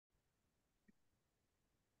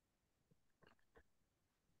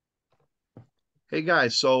Hey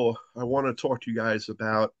guys, so I want to talk to you guys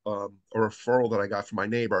about a referral that I got from my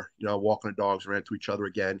neighbor. Walking the dogs ran into each other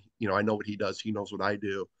again. I know what he does. He knows what I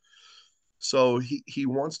do. So he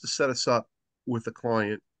wants to set us up with a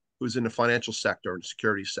client who's in the financial sector and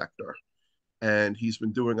security sector, and he's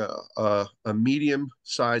been doing a medium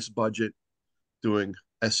sized budget doing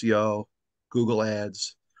SEO, Google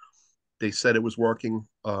Ads. They said it was working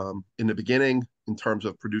in the beginning in terms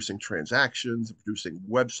of producing transactions, producing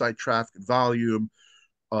website traffic and volume.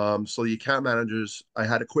 So the account managers, I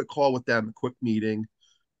had a quick call with them, a quick meeting.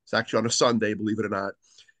 It's actually on a Sunday, believe it or not.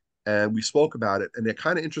 And we spoke about it, and they're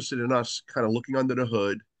kind of interested in us kind of looking under the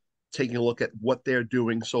hood, taking a look at what they're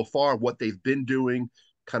doing so far, what they've been doing,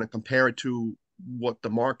 kind of compare it to what the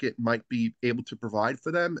market might be able to provide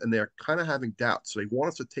for them. And they're kind of having doubts. So they want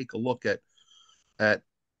us to take a look at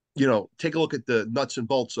take a look at the nuts and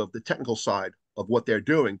bolts of the technical side of what they're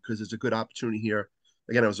doing, because there's a good opportunity here.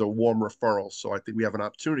 Again, it was a warm referral, so I think we have an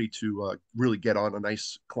opportunity to really get on a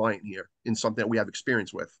nice client here in something that we have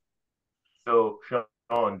experience with. So,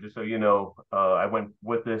 Sean, just so you know, I went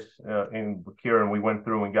with this in Kieran. We went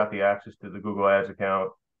through and got the access to the Google Ads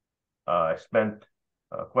account. I spent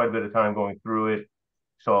quite a bit of time going through it.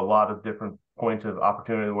 Saw a lot of different points of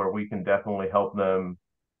opportunity where we can definitely help them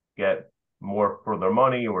get more for their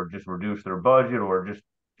money, or just reduce their budget, or just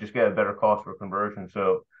get a better cost for conversion.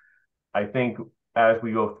 So, I think as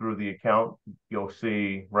we go through the account, you'll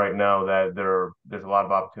see right now that there's a lot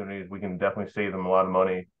of opportunities. We can definitely save them a lot of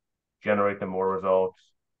money, generate them more results.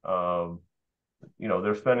 Um,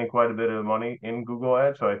 they're spending quite a bit of money in Google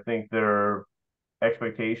Ads, so I think their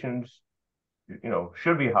expectations,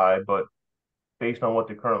 should be high, but based on what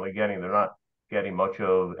they're currently getting, they're not getting much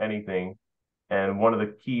of anything. And one of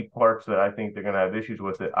the key parts that I think they're going to have issues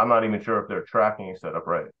with it, I'm not even sure if their tracking is set up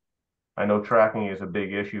right. I know tracking is a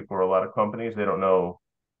big issue for a lot of companies. They don't know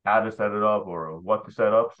how to set it up or what to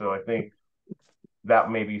set up. So I think that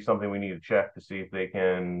may be something we need to check to see if they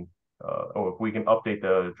can, or if we can update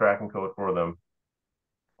the tracking code for them.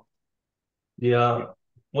 Yeah.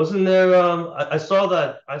 Wasn't there I saw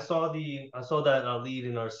that I saw that lead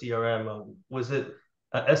in our CRM. Was it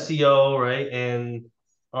SEO, right? And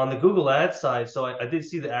on the Google Ads side, so I did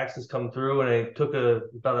see the access come through and I took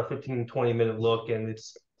about a 15-20 minute look, and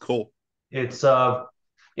Cool. it's the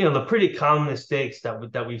pretty common mistakes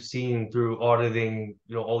that we've seen through auditing,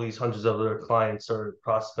 all these hundreds of other clients or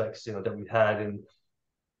prospects, that we've had. And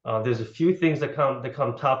there's a few things that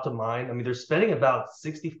come top to mind. I mean, they're spending about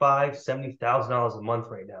 65, 70 thousand dollars a month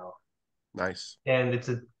right now, Nice. and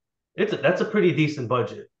that's a pretty decent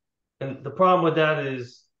budget. And the problem with that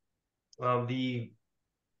is, the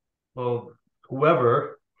well,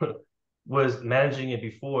 whoever was managing it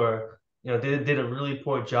before, they did a really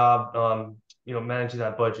poor job, managing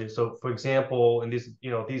that budget. So, for example, and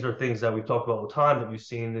these are things that we've talked about all the time that we've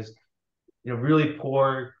seen is, really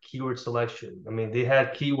poor keyword selection. I mean, they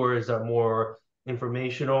had keywords that are more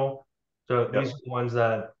informational. So Yep. these are the ones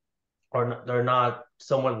that are not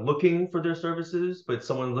someone looking for their services, but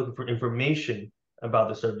someone looking for information about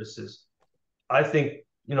the services. I think,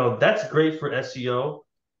 that's great for SEO,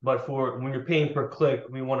 but for when you're paying per click,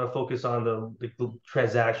 we want to focus on the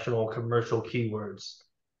transactional commercial keywords.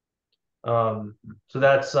 Um, so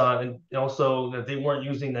that's and also that they weren't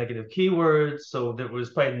using negative keywords. So there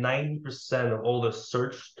was probably 90% of all the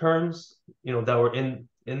search terms, that were in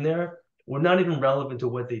there were not even relevant to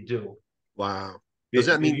what they do. Wow. Does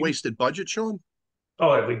that Did, did mean you wasted budget, Sean? Oh,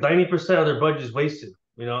 like 90% of their budget is wasted,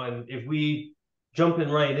 and if we jump in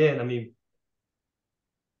right in, I mean,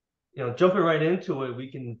 jumping right into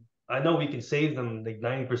it, I know we can save them like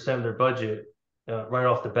 90% of their budget right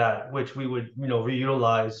off the bat, which we would,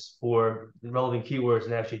 reutilize for relevant keywords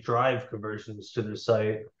and actually drive conversions to their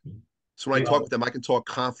site. So when I You talk know, with them, I can talk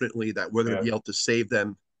confidently that we're going to yeah. be able to save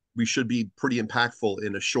them. We should be pretty impactful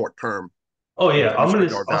in a short term oh and yeah,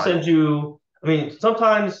 demonstrate our I'll value. send you. I mean,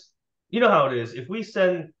 sometimes you know how it is. If we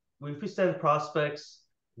send prospects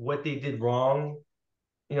what they did wrong,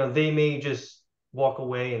 they may just walk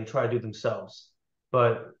away and try to do it themselves.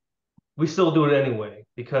 But we still do it anyway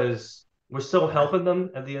because we're still helping them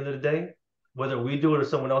at the end of the day, whether we do it or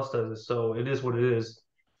someone else does it. So it is what it is.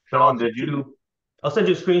 But Sean, did you? I'll send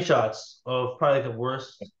you screenshots of probably the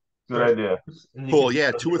worst Good search idea. terms, and you can Cool. see Yeah,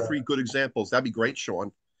 how to two or track. three good examples. That'd be great,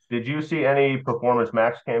 Sean. Did you see any Performance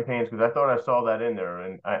Max campaigns? Because I thought I saw that in there,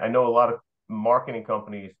 and I know a lot of marketing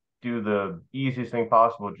companies do the easiest thing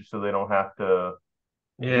possible just so they don't have to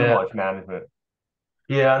do Yeah, much management.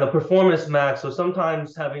 yeah, the performance max. So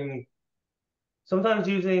sometimes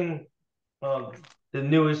using the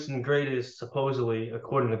newest and greatest, supposedly,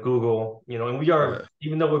 according to Google. And we Yeah. are,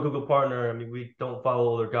 even though we're a Google partner, I mean, we don't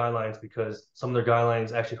follow their guidelines because some of their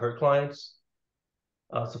guidelines actually hurt clients.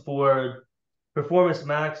 So for Performance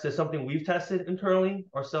Max, there's something we've tested internally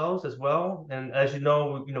ourselves as well. And as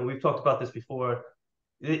we've talked about this before.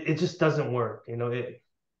 It just doesn't work.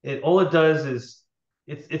 It all it does is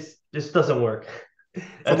it's just doesn't work. From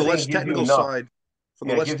I the That's think less it gives you technical enough. side, from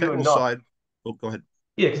the Yeah, it less gives you technical enough. side. Oh, go ahead.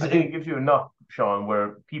 yeah, I think it gives you enough, Sean,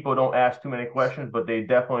 where people don't ask too many questions, but they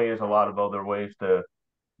definitely is a lot of other ways to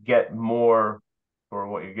get more for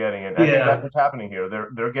what you're getting. And I think that's yeah, what's happening here.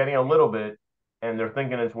 They're getting a little bit and they're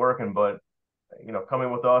thinking it's working, but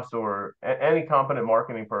coming with us or any competent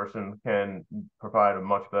marketing person can provide a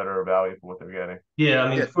much better value for what they're getting. yeah. I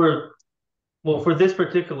mean, Yeah. for this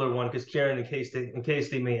particular one, because Karen, in case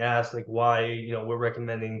they may ask like why we're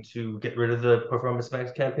recommending to get rid of the Performance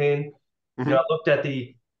Max campaign. I Hmm. looked at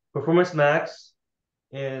the Performance Max,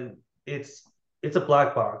 and it's a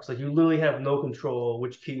black box. Like you literally have no control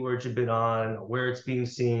which keywords you bid on, where it's being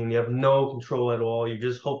seen. You have no control at all. You're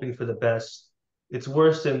just hoping for the best. It's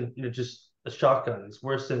worse than just a shotgun. It's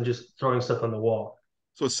worse than just throwing stuff on the wall.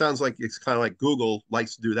 So it sounds like it's kind of like Google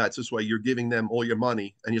likes to do that. It's this way you're giving them all your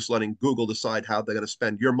money and just letting Google decide how they're going to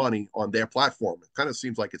spend your money on their platform. It kind of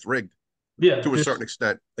seems like it's rigged Yeah, to a certain there's.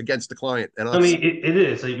 extent against the client and I us. mean, it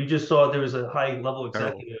is. Like, we just saw there was a high level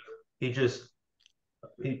Terrible. executive. He just,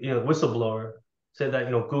 whistleblower said that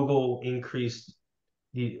Google increased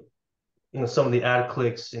the some of the ad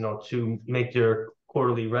clicks to make their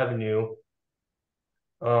quarterly revenue.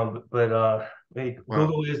 But I mean, Wow.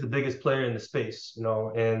 Google is the biggest player in the space,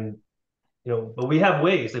 and but we have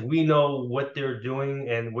ways, like we know what they're doing,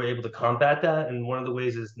 and we're able to combat that. And one of the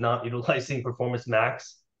ways is not utilizing Performance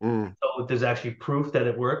Max. Mm. So there's actually proof that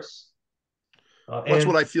it works. Well, that's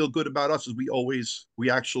And what I feel good about us is we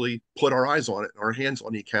actually put our eyes on it, our hands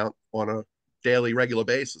on the account on a daily, regular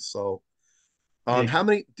basis. So, yeah, how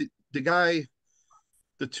many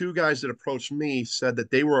the two guys that approached me said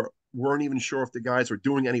that they weren't even sure if the guys were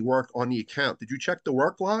doing any work on the account. Did you check the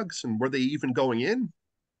work logs and were they even going in?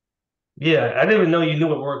 yeah, I didn't even know you knew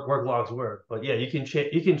what work logs were, but yeah, you can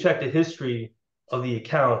check the history of the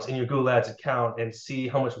accounts in your Google Ads account and see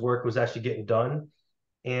how much work was actually getting done.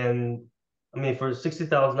 And I mean, for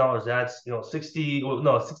 $60,000, that's 60, well,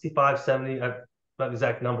 no, 65, 70. Not the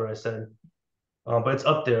exact number I said, but it's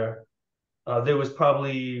up there. There was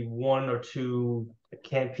probably one or two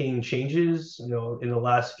campaign changes, in the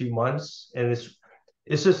last few months, and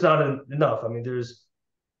it's just not enough. I mean, there's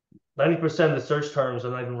 90% of the search terms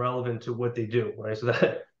are not even relevant to what they do, right? So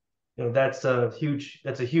that that's a huge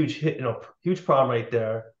hit, huge problem right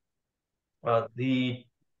there. The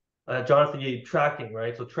Jonathan, tracking,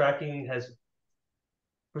 right? So tracking has,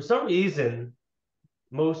 for some reason,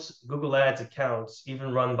 most Google Ads accounts,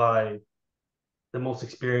 even run by the most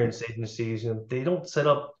experienced agencies, they don't set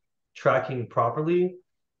up tracking properly.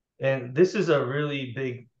 And this is a really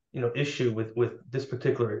big, issue with this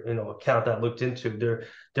particular, account that I looked into.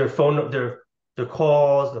 Their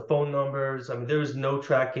calls, the phone numbers. I mean, there is no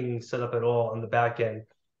tracking set up at all on the back end.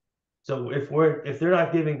 So if they're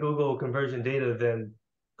not giving Google conversion data, then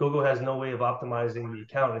Google has no way of optimizing the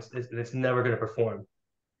account. It's never going to perform.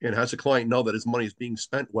 And has the client know that his money is being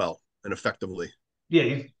spent well and effectively?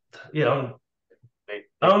 Yeah, yeah. I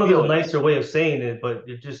They don't know if feel there's a it. nicer way of saying it, but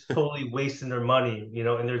you're just totally wasting their money, and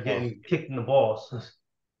they're Well, getting kicked in the balls. This is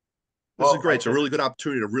well, great. It's a really good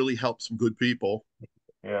opportunity to really help some good people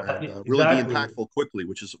yeah. and really be Exactly. impactful quickly,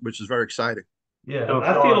 which is very exciting. Yeah, So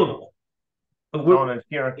I Sean, feel. Sean and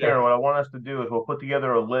Karen, Yeah, what I want us to do is we'll put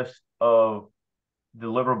together a list of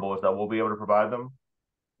deliverables that we'll be able to provide them.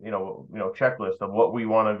 Checklist of what we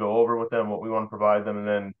want to go over with them, what we want to provide them, and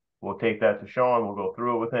then we'll take that to Sean. We'll go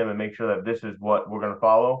through it with him and make sure that this is what we're going to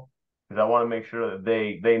follow. Because I want to make sure that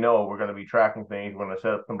they know we're going to be tracking things. We're going to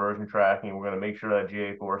set up conversion tracking. We're going to make sure that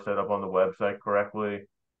GA4 is set up on the website correctly,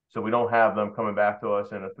 so we don't have them coming back to us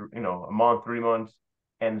in a month, 3 months,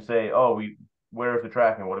 and say, oh, where's the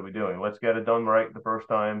tracking? What are we doing? Let's get it done right the first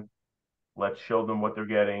time. Let's show them what they're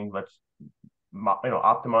getting. Let's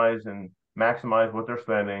optimize and maximize what they're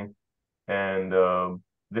spending, and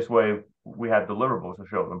this way we have deliverables to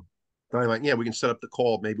show them. I'm like, yeah, we can set up the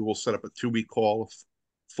call. Maybe we'll set up a 2 week call, a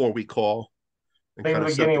 4 week call, and In kind the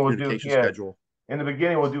of set up the beginning, we'll do communication schedule. In the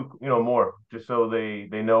beginning, we'll do more just so they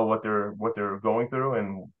know what they're going through,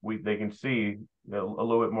 and they can see a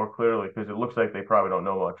little bit more clearly because it looks like they probably don't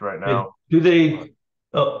know much right yeah. now. Do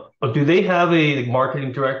they have a like,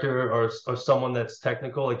 marketing director or someone that's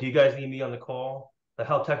technical? Like, do you guys need me on the call? Like,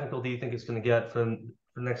 how technical do you think it's going to get for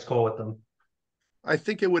the next call with them? I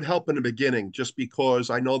think it would help in the beginning just because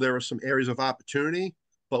I know there are some areas of opportunity,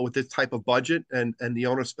 but with this type of budget and the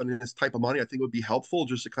owner spending this type of money, I think it would be helpful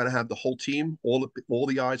just to kind of have the whole team, all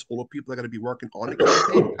the eyes, all the people that are going to be working on the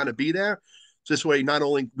campaign kind of be there. So this way, not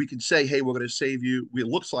only we can say, hey, we're going to save you, it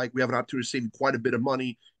looks like we have an opportunity to save you quite a bit of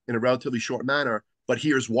money in a relatively short manner, but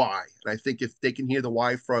here's why. And I think if they can hear the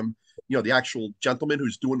why from, the actual gentleman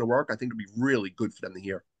who's doing the work, I think it'd be really good for them to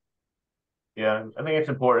hear. Yeah, I think it's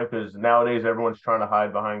important because nowadays everyone's trying to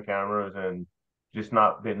hide behind cameras and just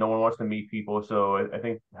not that no one wants to meet people. So I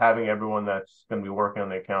think having everyone that's going to be working on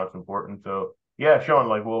the account is important. So yeah, Sean,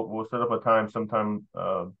 like we'll set up a time sometime.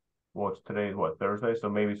 Well, it's today's what, Thursday, so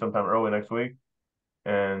maybe sometime early next week,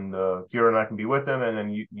 and Kira and I can be with them, and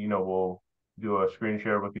then we'll do a screen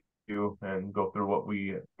share with you and go through what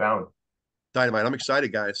we found. Dynamite. I'm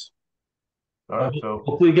excited, guys. All right, so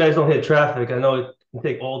Hopefully you guys don't hit traffic. I know it can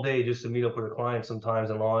take all day just to meet up with a client sometimes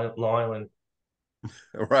in Long Island.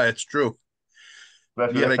 All right, it's true.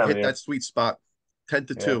 especially You got this to time of hit year. that sweet spot. 10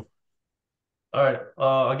 to Yeah, 2. All right.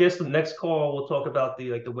 I guess the next call we'll talk about the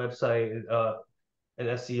website and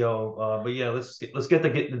SEO. But yeah, let's get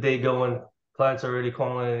the day going. Clients are already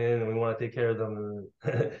calling in, and we want to take care of them.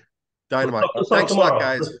 let's Dynamite. talk, let's talk Thanks a lot,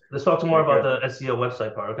 tomorrow. Let's, guys. let's talk tomorrow take about care. the SEO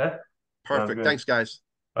website part. Okay. Sounds Perfect. good. Thanks, guys.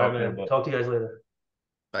 All right, Talk to you in a man. bit. Talk to you guys later.